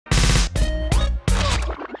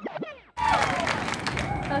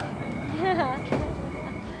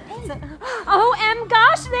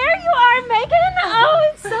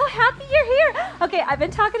Okay, I've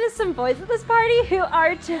been talking to some boys at this party who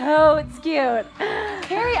are totes cute.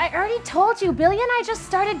 Carrie, I already told you, Billy and I just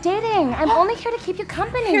started dating. I'm only here to keep you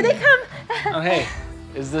company. Here they come. Oh, hey,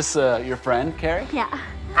 is this your friend, Carrie? Yeah. Cool.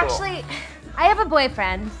 Actually, I have a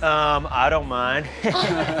boyfriend. I don't mind.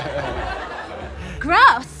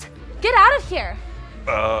 Gross. Get out of here.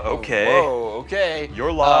 Okay. Whoa, okay.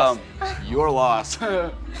 You're lost. You're lost.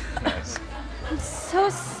 Nice. I'm so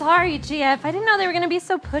sorry, GF. I didn't know they were gonna be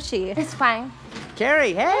so pushy. It's fine.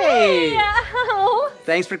 Carrie, hey! Oh.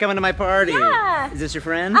 Thanks for coming to my party. Yeah. Is this your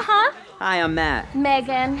friend? Uh-huh. Hi, I'm Matt.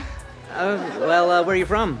 Megan. Where are you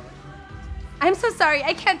from? I'm so sorry.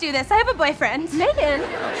 I can't do this. I have a boyfriend. Megan.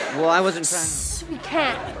 Well, I wasn't trying. We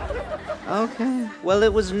can't. Okay. Well,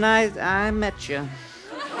 it was nice. I met you.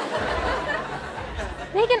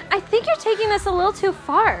 Megan, I think you're taking this a little too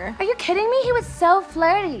far. Are you kidding me? He was so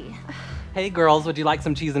flirty. Hey girls, would you like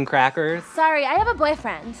some cheese and crackers? Sorry, I have a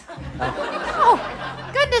boyfriend. Oh,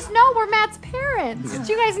 goodness, no, we're Matt's parents.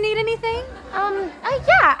 Do you guys need anything?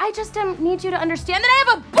 Yeah, I just need you to understand that I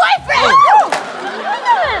have a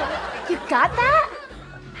boyfriend! You got that?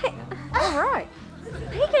 Hey, All right.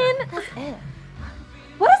 Megan. That's it.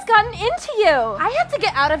 What has gotten into you? I had to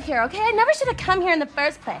get out of here, okay? I never should have come here in the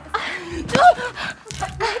first place.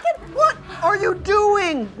 Megan, What are you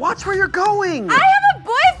doing? Watch where you're going. I have a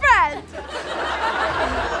boyfriend.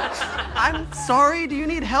 I'm sorry. Do you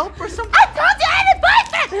need help or something? I told you I had a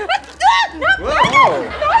boyfriend. No, Whoa.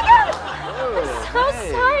 Megan. I'm so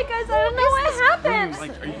sorry, guys. I don't know what happened.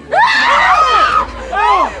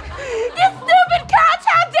 You stupid couch!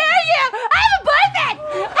 How dare you! I have a boyfriend!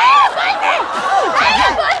 I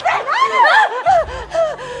have a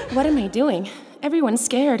boyfriend! What am I doing? Everyone's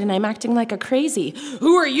scared and I'm acting like a crazy.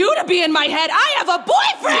 Who are you to be in my head? I have a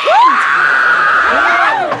boyfriend!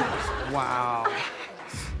 Wow.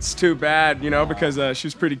 It's too bad, because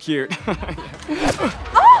she's pretty cute.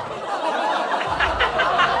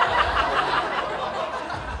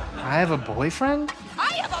 I have a boyfriend?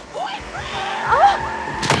 I have a boyfriend!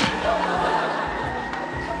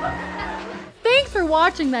 Thanks for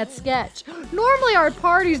watching that sketch. Normally our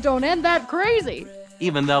parties don't end that crazy.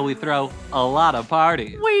 Even though we throw a lot of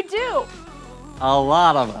parties. We do. A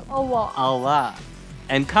lot of them. A lot. A lot.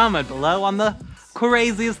 And comment below on the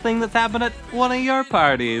craziest thing that's happened at one of your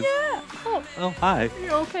parties. Yeah. Oh, hi. You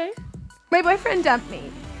okay? My boyfriend dumped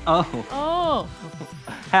me. Oh. Oh.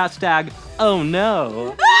 Hashtag, oh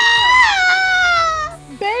no.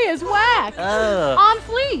 Bay is whack. Ugh. On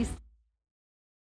fleece.